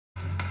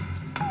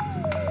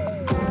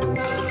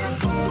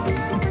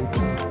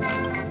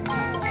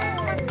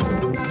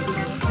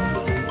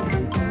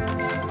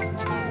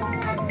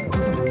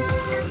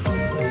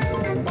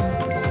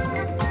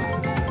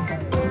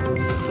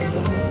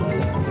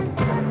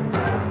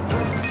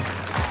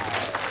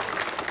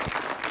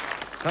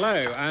Hello,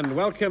 and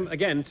welcome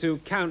again to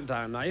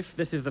Countdown Knife.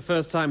 This is the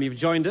first time you've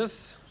joined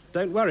us.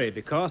 Don't worry,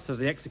 because, as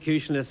the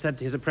executioner said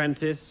to his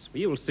apprentice,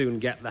 you will soon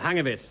get the hang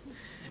of it.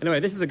 Anyway,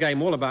 this is a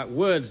game all about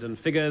words and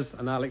figures,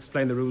 and I'll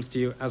explain the rules to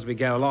you as we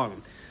go along.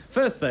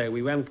 First, though,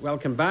 we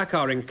welcome back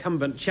our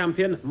incumbent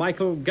champion,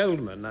 Michael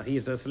Goldman. Now,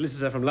 he's a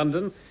solicitor from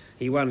London.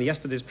 He won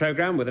yesterday's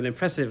programme with an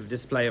impressive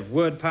display of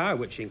word power,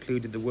 which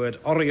included the word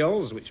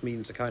orioles, which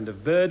means a kind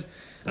of bird,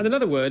 and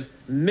another word,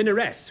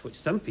 minaret, which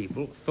some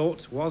people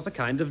thought was a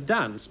kind of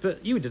dance.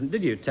 But you didn't,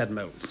 did you, Ted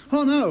Moult?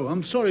 Oh, no,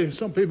 I'm sorry.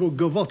 Some people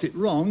got it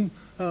wrong.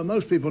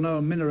 Most people know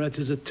a minaret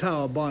is a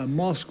tower by a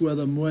mosque where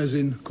the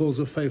muezzin calls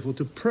the faithful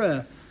to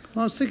prayer.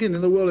 And I was thinking, in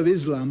the world of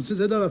Islam, since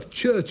they don't have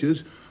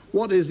churches,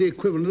 what is the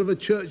equivalent of a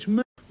church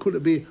mouse? Could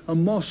it be a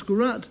mosque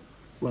rat?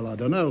 Well, I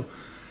don't know.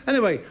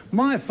 Anyway,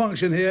 my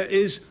function here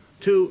is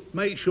to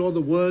make sure the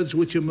words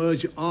which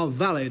emerge are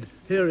valid.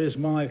 Here is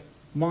my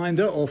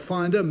minder or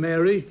finder,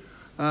 Mary,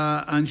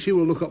 and she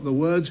will look up the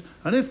words.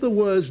 And if the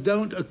words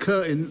don't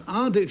occur in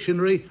our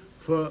dictionary,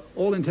 for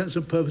all intents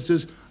and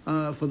purposes,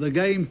 for the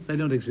game, they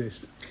don't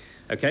exist.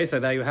 OK,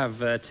 so there you have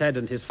Ted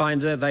and his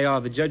finder. They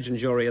are the judge and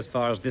jury as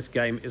far as this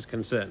game is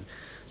concerned.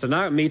 So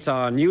now meet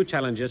our new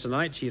challenger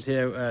tonight. She's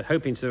here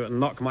hoping to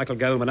knock Michael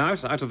Goldman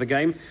out of the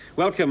game.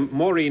 Welcome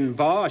Maureen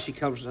Barr. She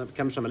comes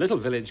from a little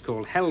village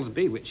called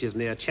Helsby, which is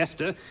near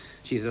Chester.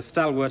 She's a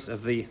stalwart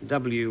of the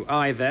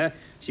WI there.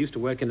 She used to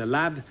work in a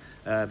lab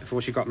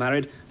before she got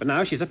married, but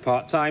now she's a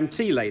part-time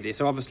tea lady,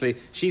 so obviously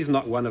she's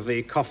not one of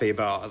the coffee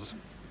bars.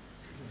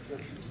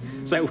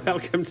 So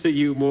welcome to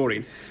you,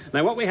 Maureen.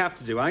 Now, what we have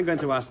to do, I'm going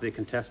to ask the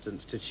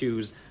contestants to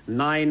choose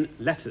 9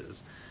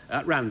 letters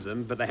at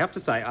random, but they have to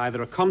say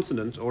either a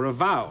consonant or a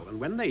vowel. And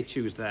when they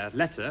choose their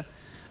letter,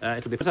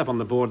 it'll be put up on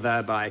the board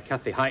there by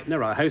Kathy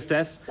Heitner, our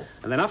hostess,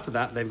 and then after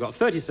that, they've got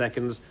 30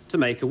 seconds to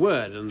make a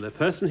word, and the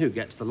person who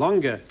gets the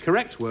longer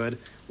correct word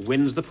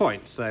wins the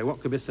point. So what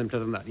could be simpler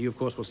than that? You, of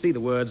course, will see the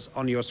words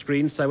on your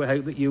screen, so we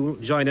hope that you will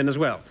join in as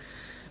well.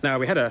 Now,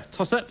 we had a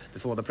toss-up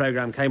before the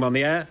programme came on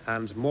the air,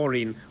 and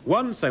Maureen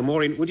won. So,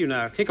 Maureen, would you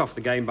now kick off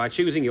the game by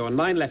choosing your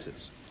 9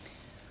 letters?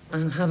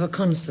 I'll have a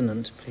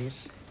consonant,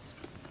 please.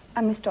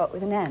 And we start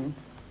with an N.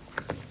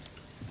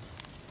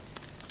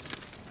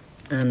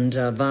 And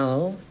a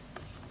vowel.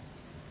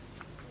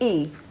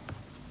 E.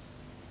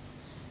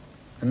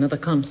 Another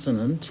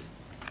consonant.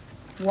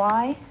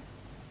 Y.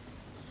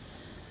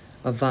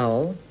 A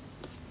vowel.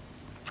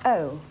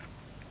 O.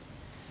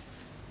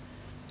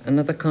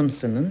 Another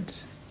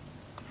consonant.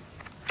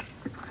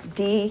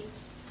 D.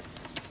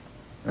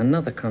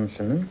 Another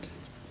consonant.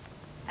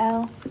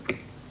 L.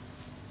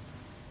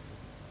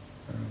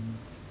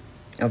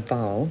 A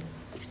vowel.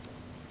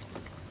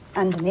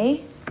 And an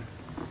E.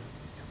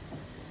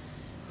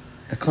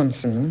 A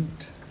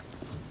consonant.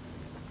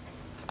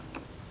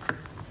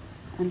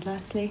 And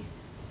lastly?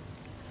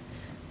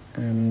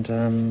 And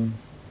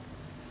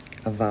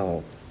a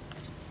vowel.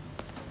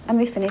 And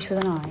we finish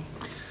with an I.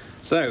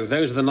 So,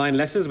 those are the 9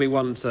 letters. We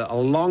want a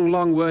long,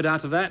 long word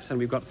out of that, and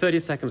we've got 30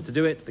 seconds to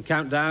do it. The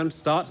countdown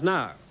starts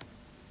now.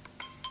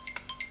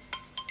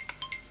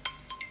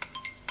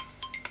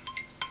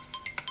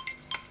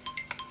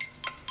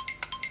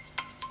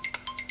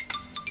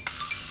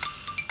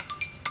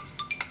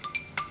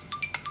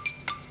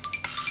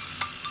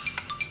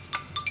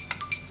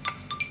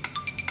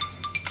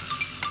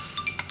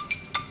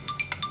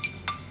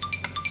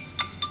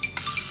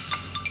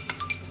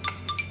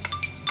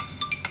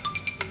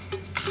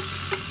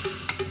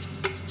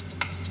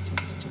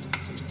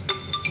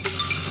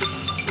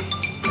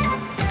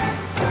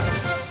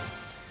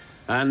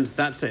 And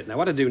that's it. Now,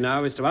 what I do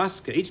now is to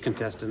ask each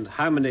contestant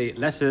how many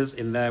letters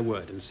in their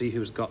word and see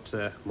who's got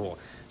more.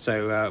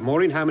 So,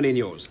 Maureen, how many in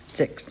yours?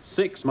 6.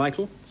 6.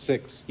 Michael?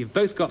 6. You've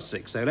both got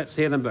 6, so let's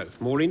hear them both.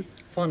 Maureen?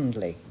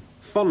 Fondly.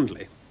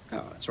 Fondly.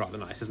 Oh, that's rather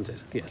nice, isn't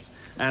it? Yes.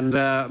 And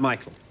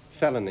Michael?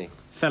 Felony.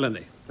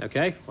 Felony.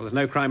 OK. Well, there's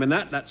no crime in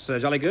that. That's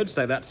jolly good.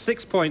 So that's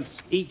 6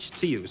 points each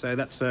to you. So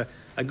that's a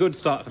good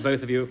start for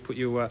both of you. Put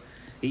you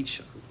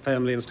each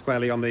firmly and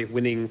squarely on the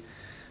winning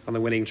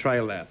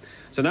trail there.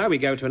 So now we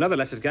go to another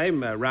letters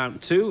game,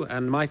 round 2,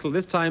 and Michael,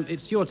 this time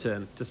it's your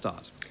turn to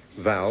start.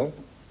 Vowel.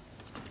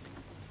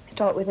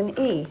 Start with an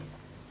E.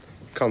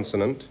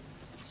 Consonant.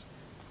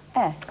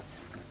 S.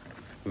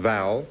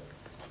 Vowel.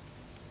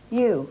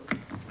 U.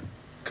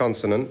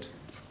 Consonant.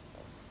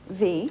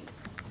 V.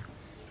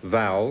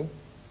 Vowel.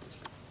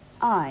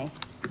 I.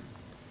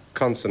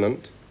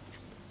 Consonant.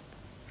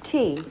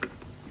 T.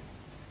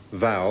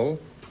 Vowel.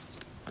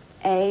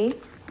 A.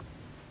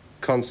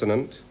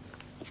 Consonant.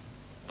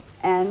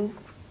 N.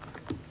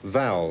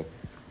 Vowel.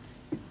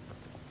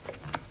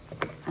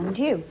 And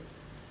U.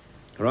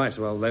 Right,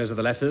 well, those are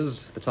the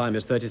letters. The time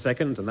is 30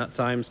 seconds, and that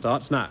time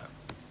starts now.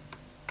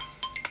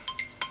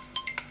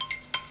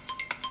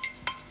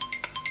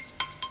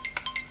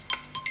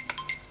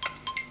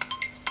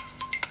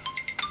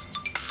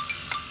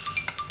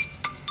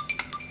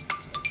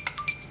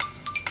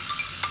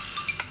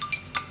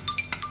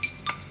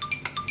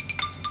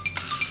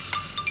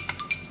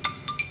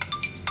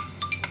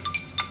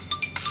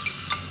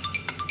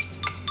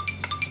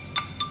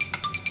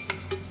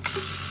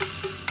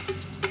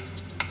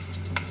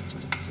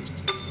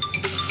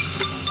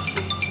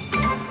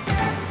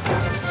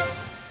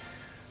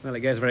 Well,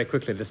 it goes very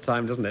quickly this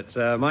time, doesn't it?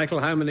 Michael,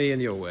 how many in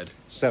your word?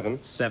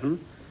 7. 7.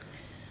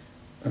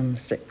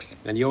 6.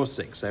 And you're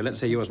 6. So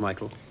let's hear yours,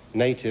 Michael.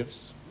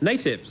 Natives.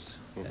 Natives.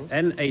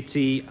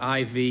 N-A-T-I-V-E-S.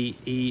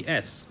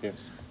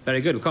 Yes.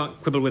 Very good. We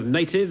can't quibble with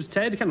natives,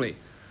 Ted, can we?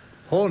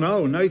 Oh,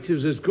 no,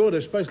 natives is good,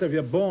 especially if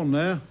you're born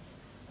there.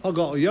 I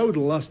got a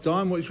yodel last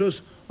time, which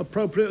was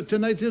appropriate to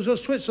natives of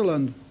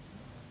Switzerland.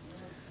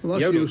 Well,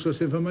 that's Yodel.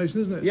 useless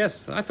information, isn't it?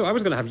 Yes, I thought I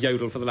was going to have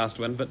yodel for the last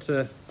one, but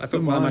I thought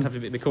Come well, I might on. have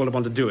to be called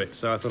upon to do it,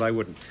 so I thought I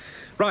wouldn't.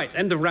 Right,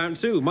 end of round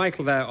 2.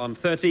 Michael there on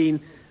 13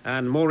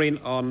 and Maureen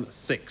on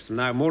 6.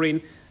 Now,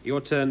 Maureen, your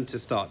turn to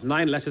start.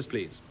 9 letters,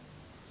 please.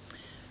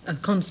 A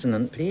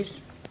consonant,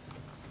 please.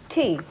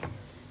 T.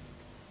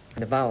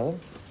 And a vowel.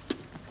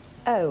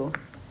 O.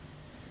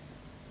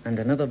 And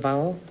another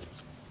vowel.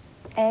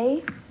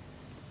 A.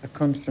 A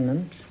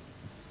consonant.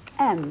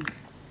 M.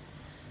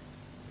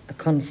 A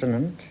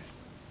consonant.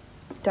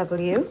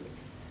 W.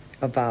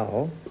 A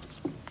vowel.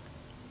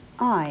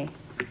 I.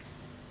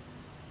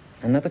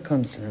 Another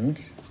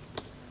consonant.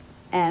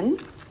 N.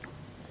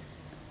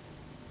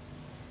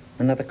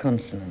 Another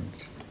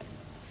consonant.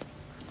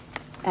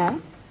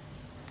 S.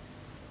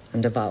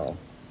 And a vowel.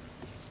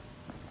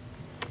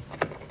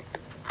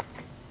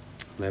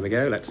 There we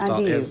go. Let's And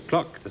start you. the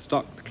clock.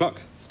 The clock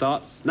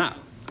starts now.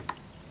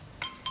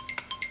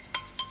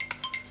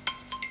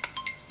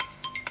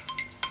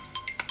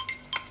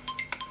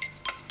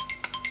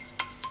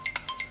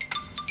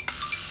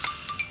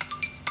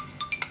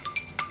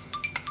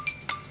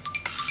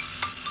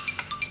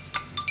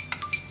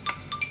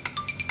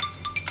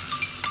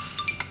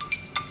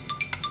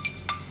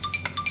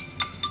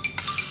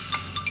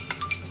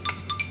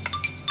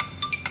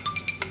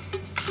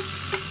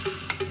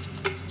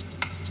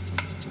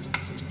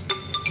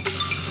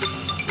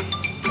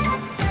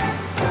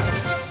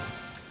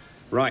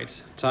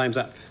 Right, time's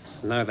up.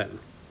 Now then,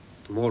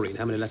 Maureen,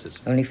 how many letters?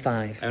 Only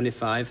 5. Only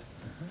 5.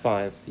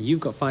 5. You've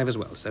got 5 as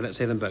well, so let's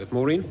hear them both.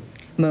 Maureen?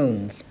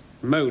 Moans.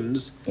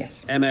 Moans.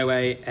 Yes.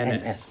 M-O-A-N-S.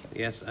 N-S.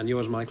 Yes, and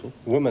yours, Michael?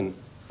 Woman.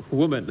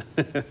 Woman.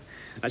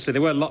 Actually,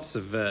 there were lots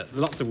of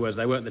words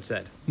there, weren't there,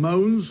 Ted?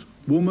 Moans,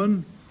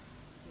 woman.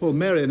 Well,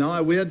 Mary and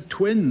I, we had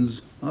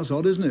twins. That's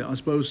odd, isn't it? I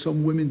suppose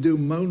some women do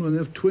moan when they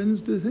have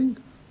twins, do you think?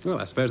 Well,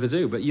 I suppose they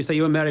do, but you say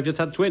you and Mary have just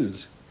had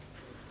twins.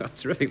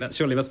 That's terrific. That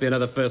surely must be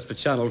another first for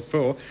Channel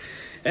 4.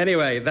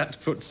 Anyway, that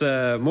puts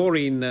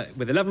Maureen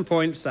with 11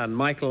 points and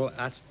Michael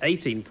at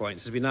 18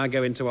 points as we now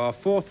go into our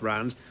 4th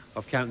round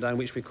of Countdown,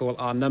 which we call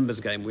our numbers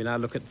game. We now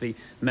look at the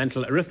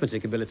mental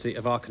arithmetic ability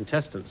of our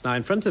contestants. Now,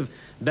 in front of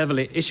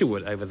Beverly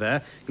Isherwood over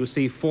there, you'll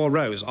see 4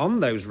 rows. On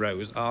those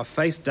rows are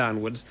face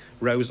downwards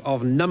rows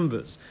of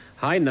numbers.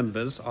 High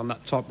numbers on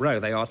that top row.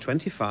 They are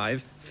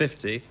 25,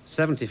 50,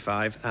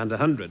 75 and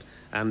 100.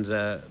 And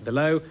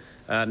below,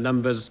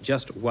 numbers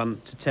just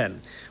 1 to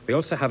 10. We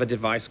also have a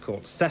device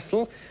called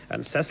Cecil,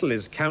 and Cecil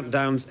is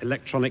Countdown's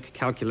electronic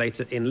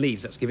calculator in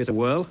Leeds. Let's give it a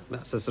whirl.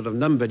 That's a sort of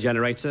number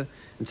generator.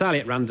 Entirely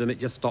at random, it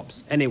just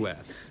stops anywhere.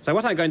 So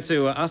what I'm going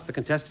to ask the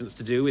contestants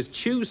to do is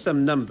choose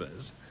some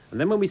numbers, and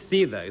then when we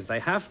see those, they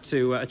have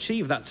to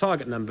achieve that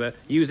target number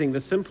using the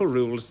simple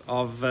rules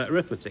of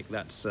arithmetic.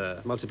 That's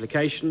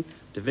multiplication,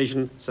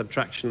 division,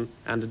 subtraction,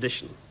 and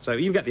addition. So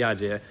you get the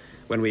idea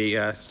when we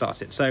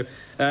start it. So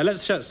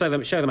let's show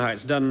them how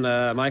it's done.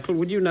 Michael,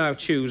 would you now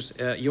choose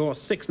your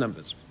 6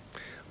 numbers?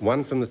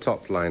 1 from the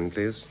top line,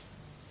 please.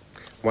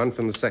 1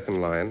 from the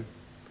second line,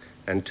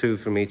 and 2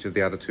 from each of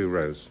the other 2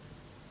 rows.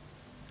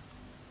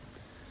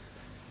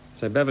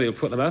 So Beverly will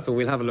put them up and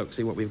we'll have a look,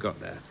 see what we've got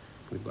there.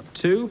 We've got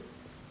 2,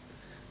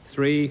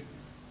 3,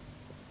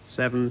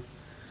 7,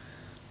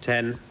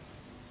 10,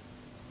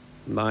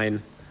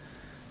 9,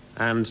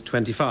 and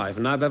 25.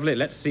 And now, Beverly,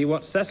 let's see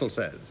what Cecil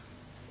says.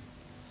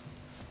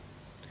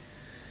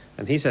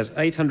 And he says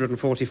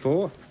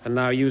 844, and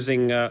now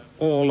using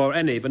all or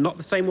any, but not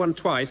the same one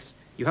twice,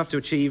 you have to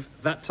achieve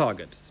that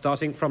target.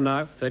 Starting from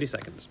now, 30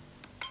 seconds.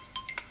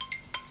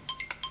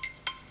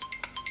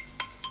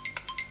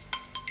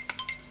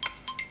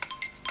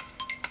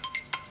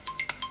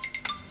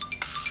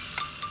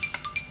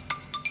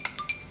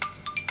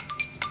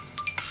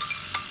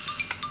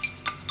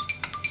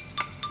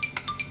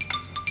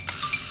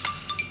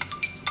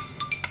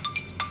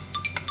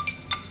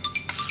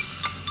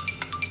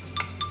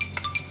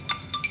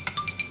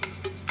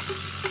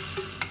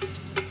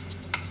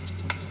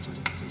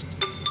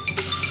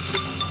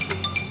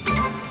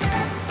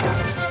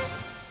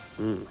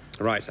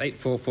 Right,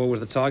 844 was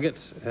the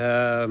target.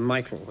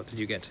 Michael, what did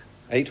you get?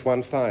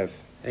 815.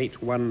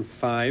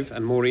 815.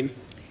 And Maureen?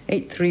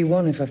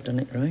 831, if I've done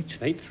it right.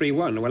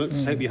 831. Well,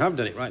 let's hope you have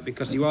done it right,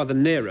 because you are the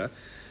nearer.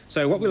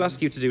 So what we'll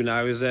ask you to do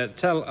now is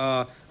tell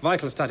our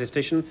vital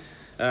statistician,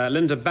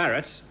 Linda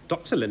Barrett,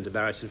 Dr. Linda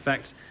Barrett, in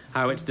fact,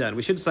 how it's done.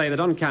 We should say that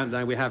on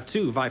Countdown we have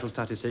 2 vital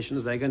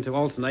statisticians. They're going to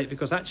alternate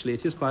because actually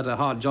it is quite a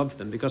hard job for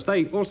them because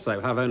they also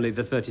have only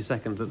the 30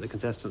 seconds that the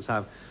contestants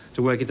have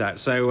to work it out.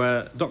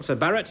 So, Dr.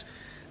 Barrett,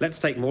 let's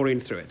take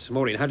Maureen through it.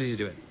 Maureen, how did you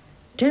do it?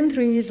 10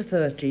 3s are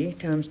 30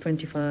 times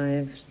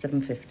 25,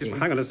 750. Just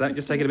hang on a sec,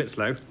 just take it a bit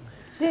slow.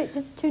 do it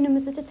just 2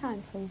 numbers at a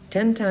time, please?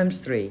 10 times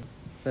 3,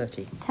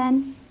 30.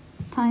 10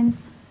 times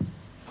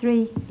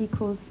 3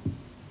 equals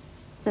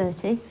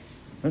 30.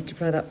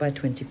 Multiply that by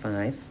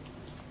 25.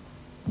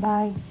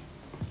 By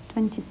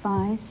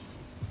 25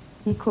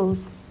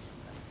 equals...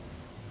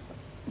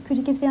 Could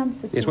you give the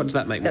answer to Yes, what does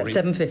that make, That's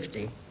Maureen?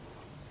 750.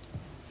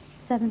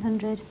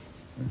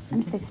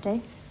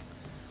 750.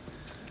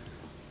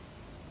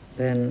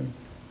 Then...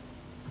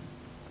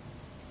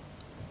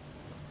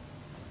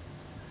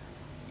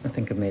 I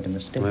think I've made a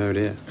mistake. Oh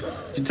dear.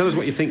 Tell us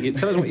what you think.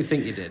 Tell us what you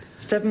think you did.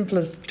 7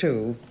 plus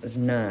 2 is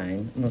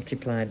 9,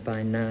 multiplied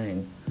by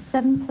 9.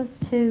 7 plus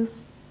 2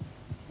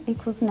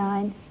 equals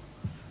 9.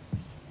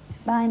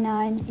 By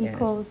 9 Yes.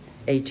 equals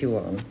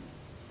 81.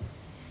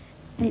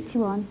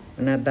 81.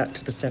 And add that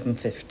to the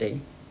 750.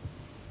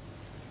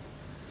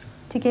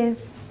 To give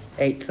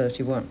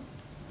 831.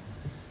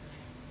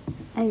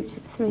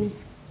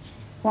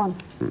 831.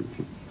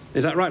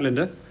 Is that right,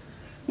 Linda?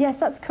 Yes,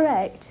 that's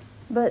correct.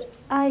 But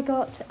I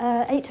got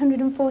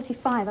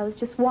 845. I was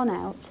just 1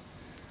 out.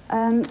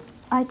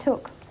 I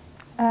took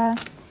 9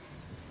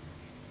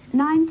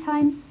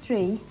 times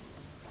 3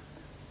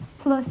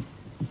 plus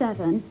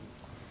 7,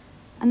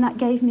 and that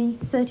gave me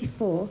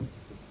 34.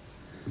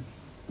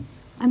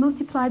 I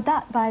multiplied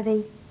that by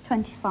the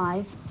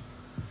 25,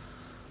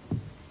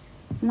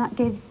 and that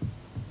gives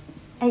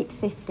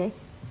 850.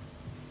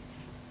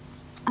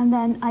 And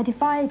then I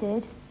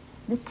divided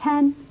the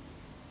 10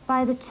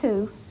 by the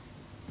 2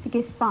 to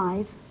give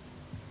 5,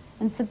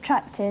 and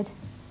subtracted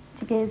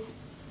to give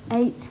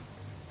 8,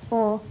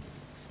 4,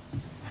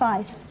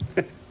 5.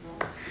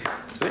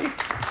 See?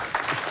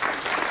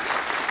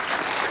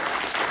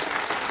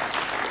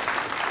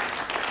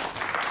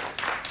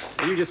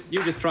 You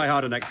just try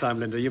harder next time,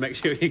 Linda. You make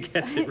sure you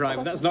get it right.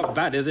 But that's not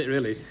bad, is it,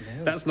 really?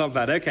 No. That's not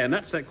bad. OK, and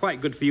that's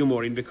quite good for you,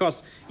 Maureen,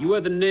 because you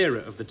were the nearer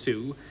of the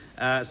two.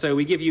 So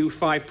we give you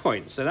 5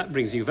 points. So that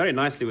brings you very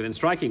nicely within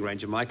striking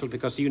range of Michael,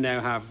 because you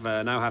now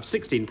have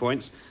 16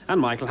 points,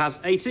 and Michael has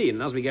 18.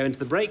 And as we go into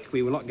the break,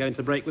 we will not go into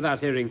the break without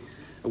hearing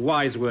a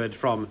wise word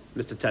from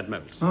Mr. Ted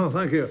Moults. Oh,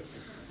 thank you.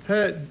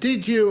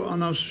 Did you,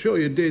 and I'm sure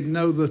you did,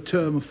 know the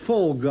term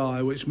fall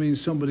guy, which means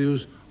somebody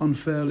who's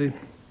unfairly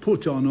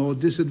put on or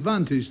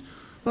disadvantaged?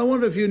 I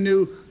wonder if you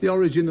knew the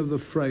origin of the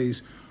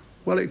phrase.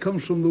 Well, it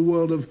comes from the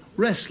world of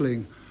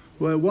wrestling,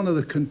 where one of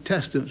the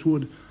contestants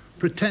would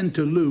pretend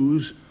to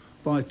lose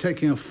by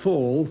taking a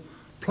fall,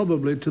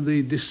 probably to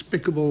the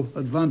despicable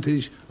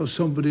advantage of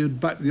somebody who'd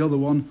backed the other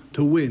one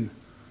to win.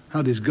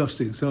 How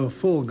disgusting. So a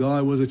fall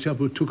guy was a chap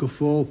who took a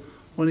fall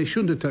when he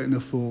shouldn't have taken a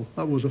fall.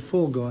 That was a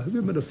fall guy. Have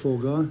you been a fall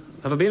guy?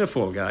 Have I been a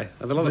fall guy?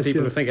 There are a lot of Yes,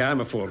 people you- who think I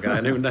am a fall guy,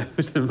 and who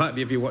knows, there might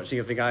be, if you're watching,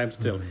 you think I am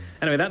still.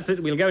 Anyway, that's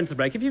it. We'll go into the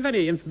break. If you've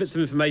any bits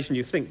of information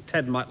you think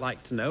Ted might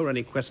like to know, or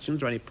any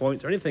questions, or any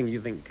points, or anything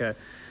you think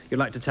you'd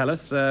like to tell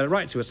us,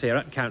 write to us here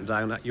at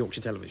Countdown at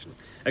Yorkshire Television.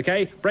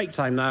 OK, break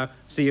time now.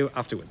 See you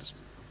afterwards.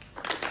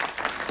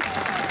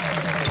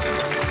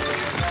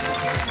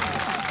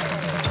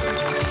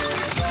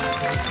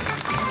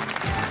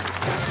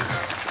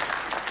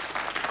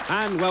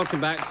 And welcome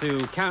back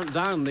to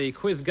Countdown, the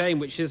quiz game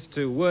which is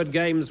to word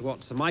games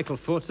what Michael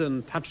Foot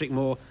and Patrick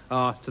Moore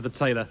are to the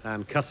tailor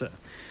and cutter.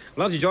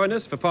 Well, as you join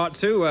us for part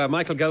 2,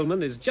 Michael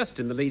Goldman is just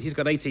in the lead. He's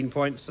got 18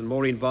 points, and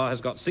Maureen Barr has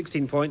got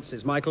 16 points.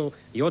 It's Michael,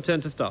 your turn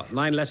to start.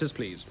 9 letters,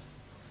 please.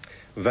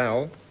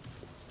 Vowel,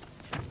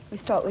 We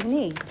start with an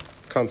E.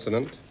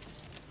 consonant,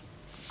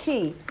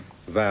 T.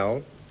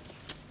 vowel,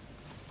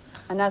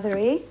 Another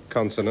E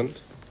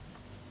consonant,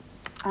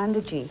 and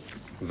a G.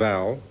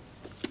 vowel,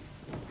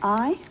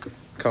 I.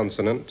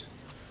 consonant,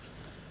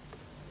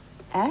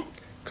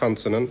 S.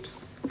 consonant,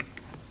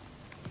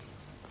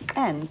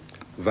 N.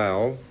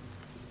 vowel,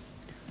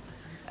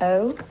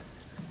 O.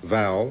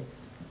 vowel,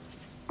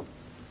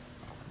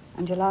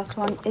 And your last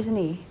one is an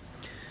E.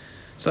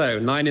 So,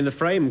 9 in the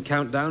frame.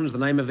 Countdown is the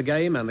name of the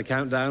game, and the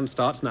countdown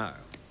starts now.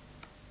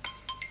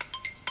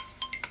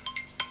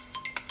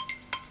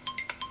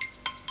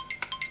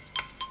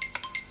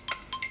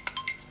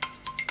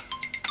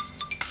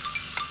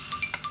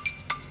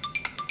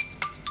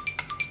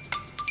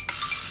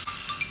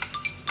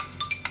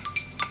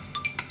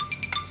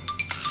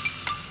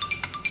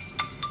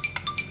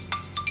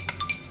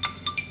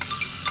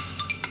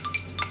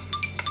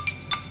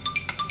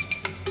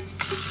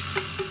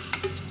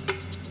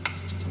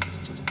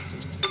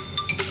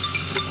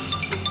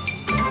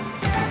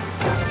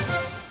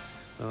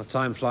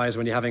 Time flies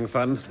when you're having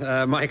fun.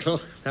 Michael,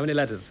 how many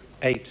letters?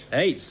 8,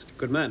 8.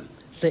 Good man.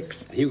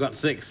 6. You got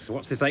 6.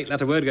 What's this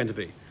 8-letter word going to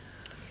be?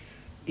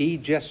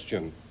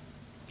 egestion,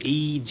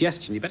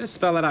 Egestion. You better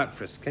spell that out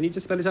for us. Can you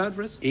just spell it out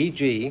for us?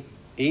 E-G-E-S-T-I-O-N,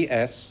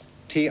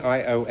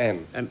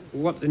 And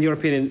what, in your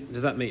opinion,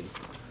 does that mean?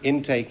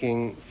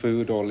 intaking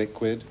food or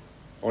liquid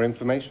or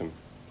information.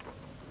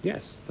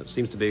 Yes, that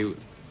seems to be a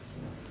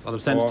lot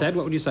of sense. Or- Ted,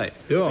 what would you say?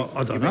 Yeah,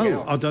 I don't bring it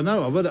know. out. I don't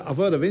know. I've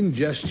heard of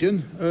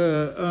ingestion,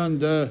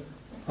 and I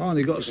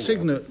only got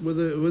signet with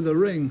a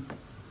ring.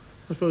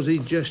 I suppose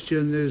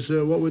ingestion is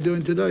what we're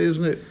doing today,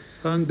 isn't it?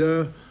 And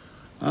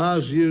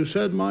As you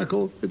said,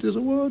 Michael, it is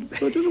a word.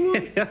 It is a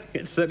word. Yeah,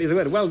 it certainly is a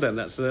word. Well done.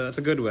 That's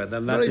a good word.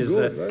 Then that Very is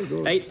good, very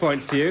good. 8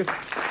 points to you.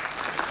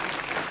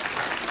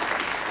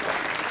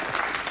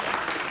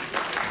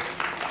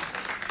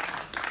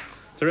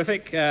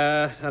 Terrific.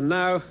 And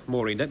now,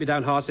 Maureen, don't be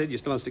downhearted. You're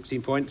still on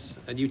 16 points,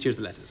 and you choose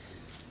the letters.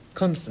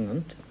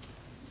 Consonant.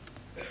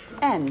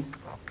 N,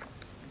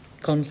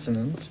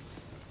 Consonant.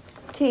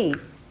 T,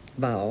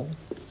 Vowel.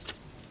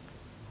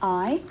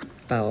 I,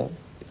 Vowel.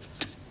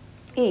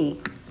 E,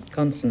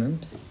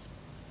 Consonant.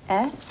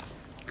 S,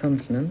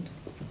 Consonant.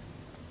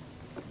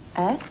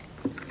 S,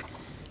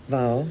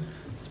 Vowel.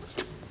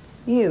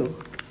 U,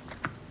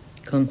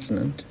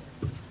 Consonant.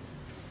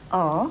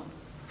 R,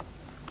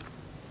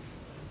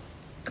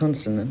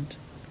 Consonant.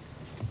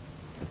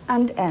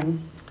 and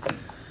M.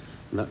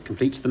 And that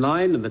completes the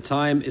 9, and the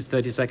time is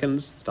 30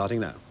 seconds, starting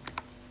now.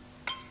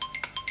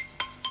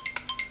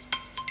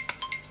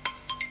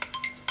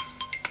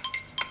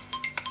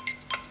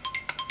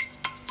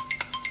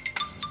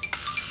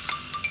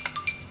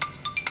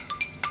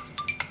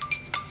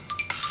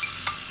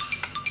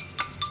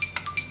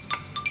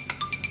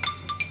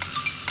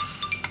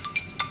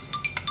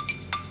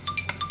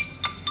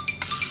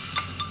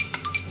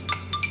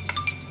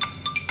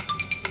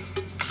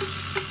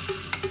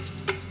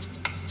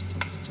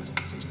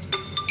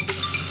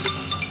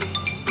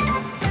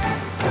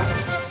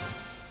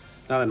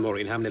 Now then,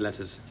 Maureen, how many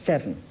letters?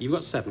 7. You've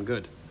got 7,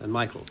 good. And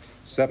Michael?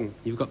 7.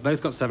 You've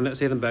both got 7. Let's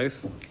hear them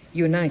both.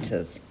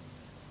 Uniters.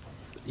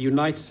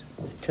 Unite.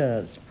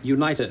 Ters.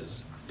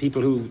 Uniters.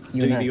 People who do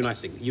the Unite.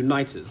 uniting.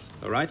 Uniters,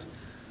 all right?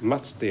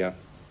 Mustier.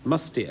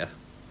 Mustier.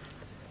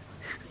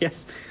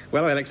 Yes.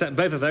 Well, I'll accept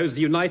both of those,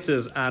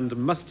 uniters and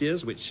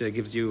mustiers, which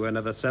gives you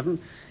another 7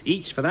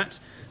 each for that.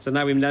 So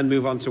now we then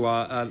move on to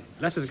our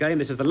letters game.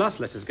 This is the last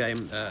letters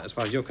game, as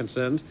far as you're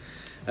concerned.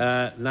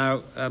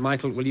 Now,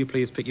 Michael, will you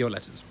please pick your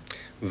letters?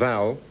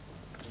 Vowel.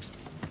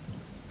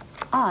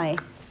 I,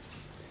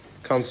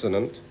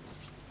 Consonant.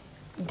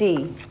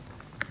 D,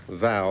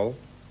 Vowel.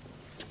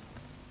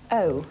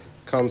 O,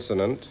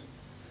 Consonant.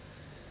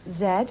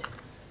 Z,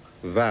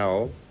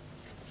 Vowel.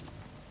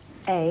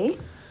 A,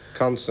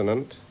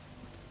 Consonant.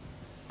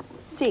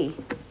 C,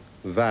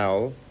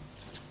 Vowel.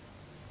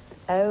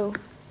 O,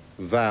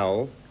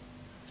 Vowel.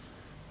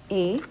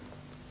 E,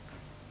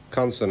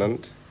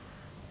 Consonant.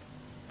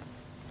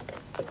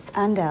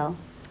 and L.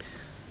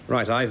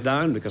 Right, eyes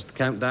down, because the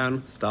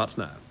countdown starts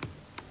now.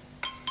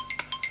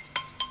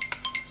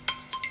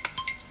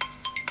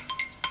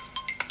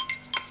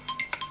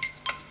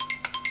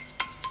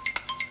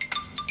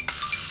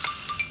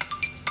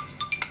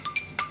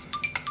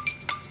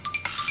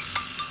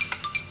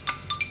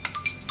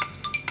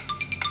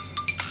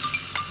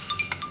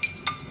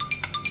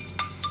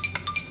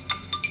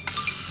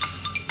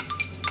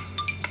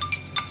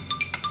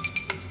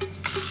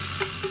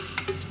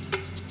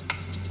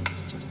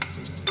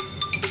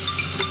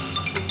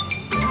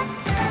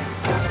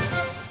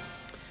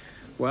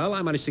 Well,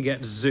 I managed to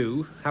get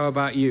zoo. How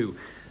about you?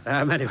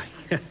 Anyway,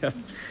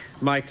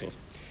 Michael.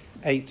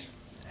 8.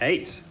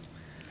 8.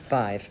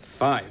 5.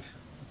 5.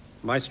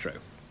 Maestro.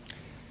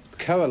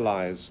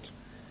 Coalized.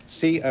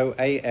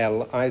 C-O-A-L-I-Z-E-D.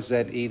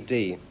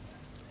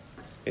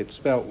 It's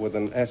spelt with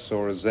an S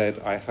or a Z,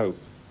 I hope.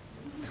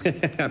 I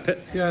bet,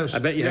 Yes, I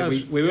bet you have.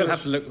 yes, We will yes.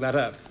 have to look that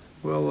up.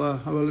 We'll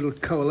have a little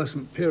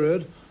coalescent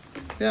period.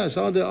 Yes,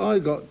 I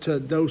got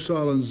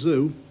docile and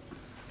zoo.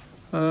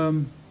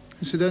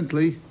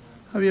 Incidentally,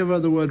 have you ever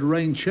heard the word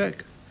rain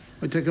check?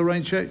 I take a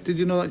rain check. Did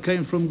you know that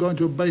came from going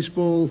to a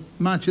baseball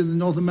match in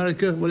North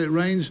America? When it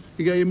rains,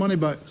 you get your money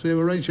back. So you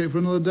have a rain check for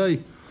another day.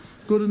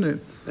 Good,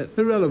 isn't it?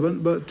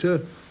 Irrelevant, but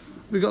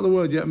we got the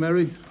word yet,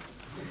 Mary?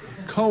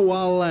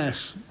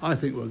 Coalesce. I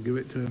think we'll give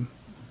it to him.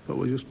 But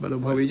we'll just better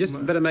wait. Well, we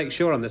just better make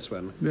sure on this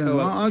one. Yeah,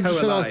 I just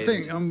said I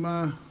Coalized.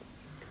 think.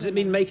 Does it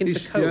mean make into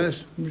He's- co?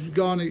 Yes,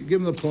 Garney,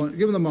 give him the point.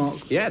 Give him the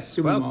marks. Yes.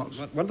 Give him Well, the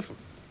marks. wonderful.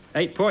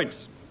 8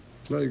 points.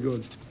 Very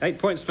good. 8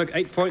 points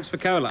for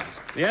Coalesce.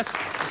 Yes.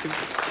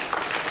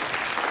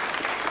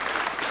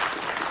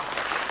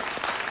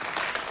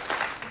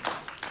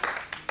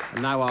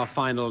 And now our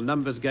final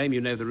numbers game.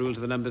 You know the rules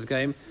of the numbers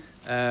game.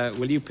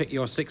 Will you pick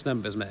your 6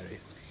 numbers, Mary?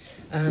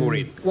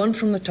 Maureen. 1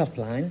 from the top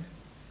line.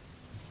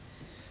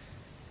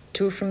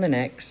 2 from the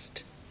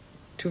next.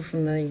 2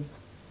 from the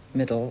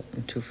middle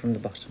and 2 from the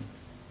bottom.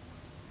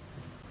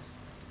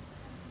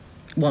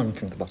 1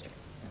 from the bottom.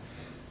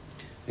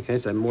 Okay,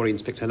 so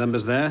Maureen's picked her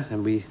numbers there,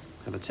 and we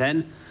have a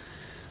 10,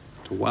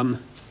 a 1,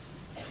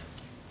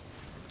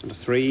 and a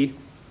 3,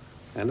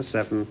 and a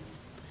 7,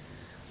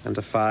 and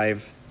a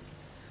 5,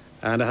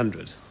 and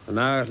 100. And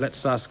now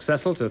let's ask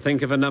Cecil to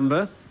think of a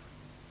number.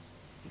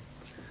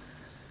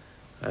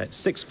 And it's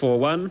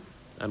 641,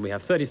 and we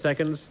have 30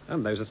 seconds,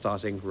 and those are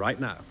starting right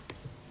now.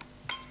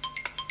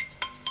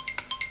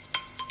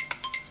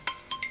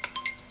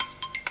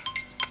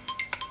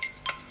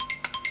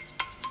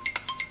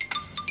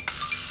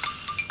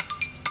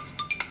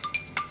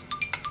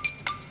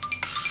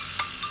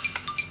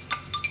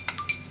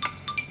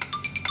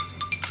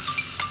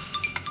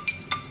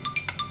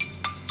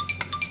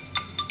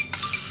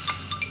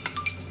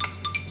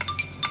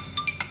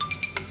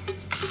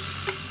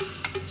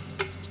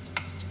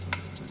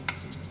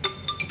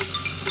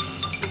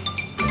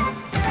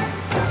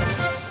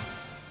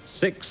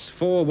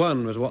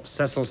 641 was what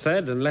Cecil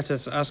said, and let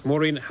us ask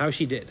Maureen how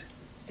she did.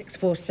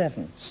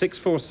 647.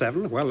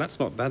 647, well, that's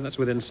not bad, that's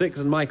within 6.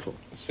 And Michael?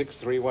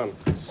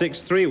 631.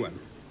 631.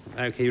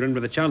 OK, you're in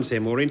with a chance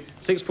here, Maureen.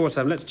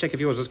 647, let's check if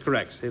yours is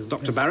correct. Here's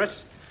Dr.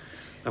 Barrett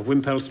of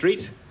Wimpole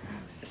Street.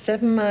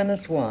 7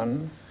 minus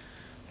 1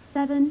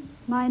 7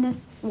 minus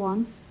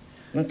 1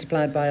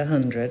 multiplied by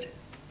 100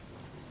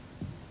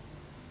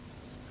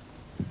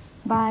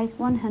 by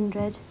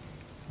 100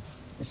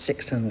 is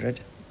 600.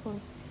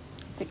 equals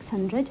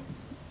 600.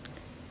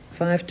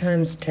 5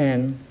 times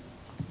 10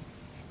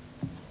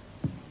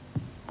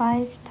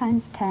 5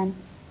 times 10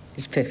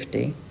 is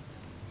 50.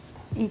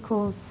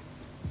 equals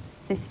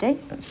 50.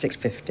 That's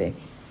 650.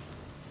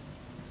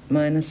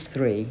 Minus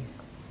 3,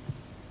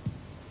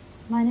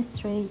 Minus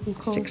 3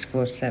 equals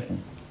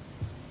 647.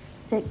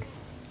 6,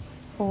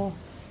 4,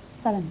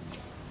 7.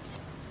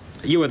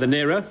 You were the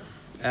nearer,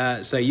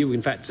 so you,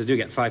 in fact, do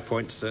get 5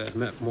 points,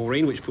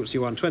 Maureen, which puts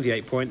you on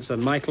 28 points,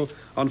 and Michael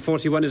on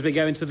 41 as we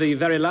go into the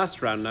very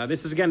last round now.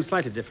 This is, again,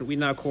 slightly different. We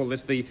now call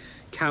this the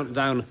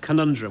countdown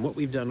conundrum. What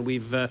we've done,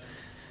 we've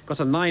got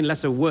a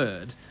 9-letter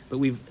word, but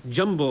we've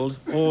jumbled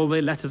all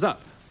the letters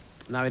up.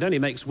 Now, it only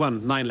makes one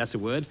 9-letter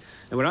word,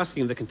 and we're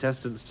asking the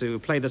contestants to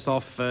play this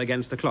off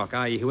against the clock,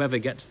 i.e. whoever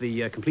gets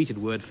the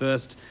completed word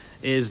first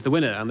is the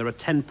winner, and there are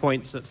 10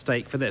 points at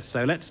stake for this.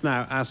 So let's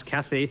now ask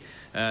Kathy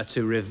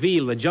to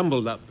reveal the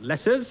jumbled up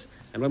letters,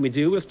 and when we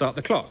do, we'll start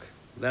the clock.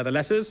 They're the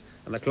letters,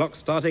 and the clock's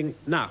starting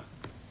now.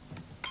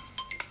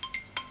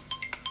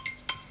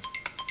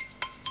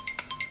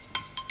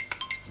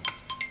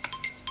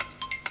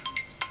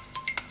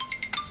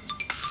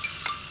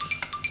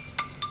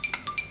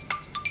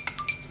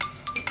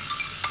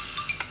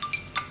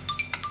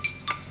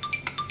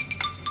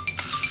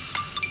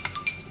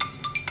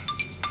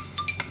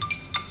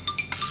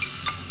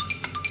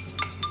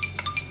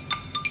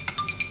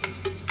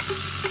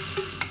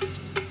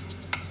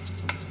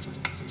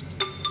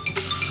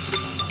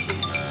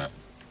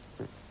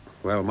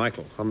 Well,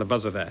 Michael, on the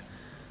buzzer there.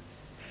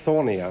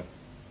 Thornier.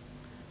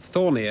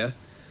 Thornier.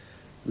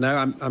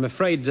 No, I'm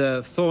afraid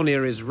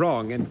Thornier is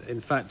wrong.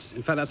 In fact,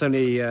 that's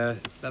only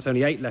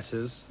 8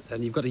 letters,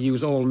 and you've got to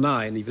use all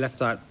 9. You've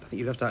left out, I think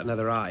you've left out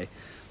another I.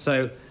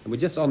 So and we're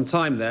just on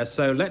time there.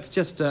 So let's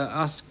just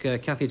ask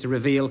Kathy to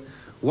reveal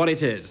what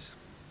it is.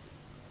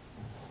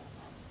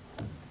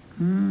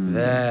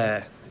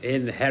 There,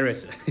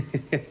 inheritor.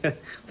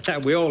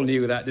 We all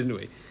knew that, didn't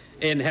we?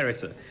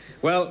 Inheritor.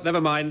 Well, never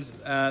mind.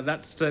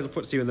 That still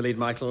puts you in the lead,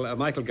 Michael.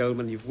 Michael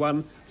Goldman, you've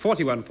won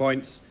 41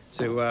 points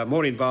to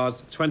Maureen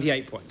Barr's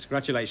 28 points.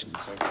 Congratulations.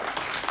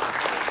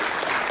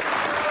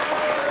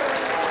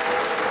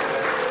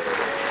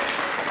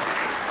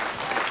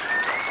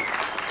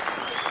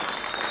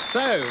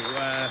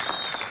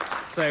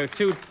 So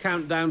 2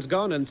 countdowns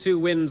gone and 2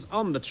 wins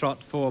on the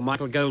trot for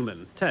Michael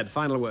Goldman. Ted,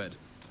 final word.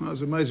 Well,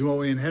 it's amazing what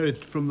we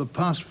inherited from the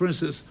past. For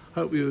instance,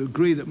 hope you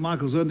agree that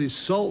Michael's earned his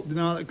salt. Do you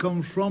know how that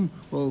comes from?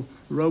 Well,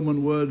 the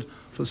Roman word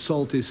for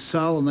salt is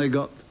sal, and they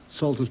got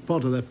salt as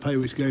part of their pay,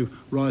 which gave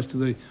rise to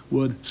the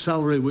word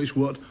salary, which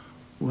what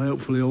we'll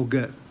hopefully all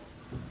get.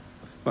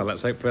 Well,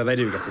 let's hope they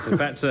do get it. In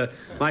fact,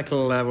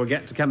 Michael will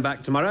get to come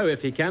back tomorrow,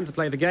 if he can, to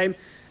play the game.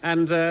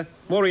 And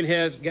Maureen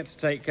here gets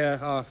to take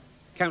our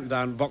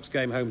countdown box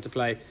game home to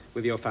play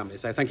with your family.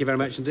 So thank you very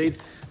much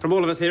indeed. From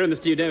all of us here in the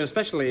studio,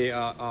 especially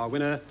our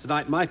winner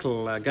tonight,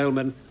 Michael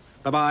Goldman.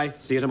 Bye-bye.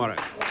 See you tomorrow.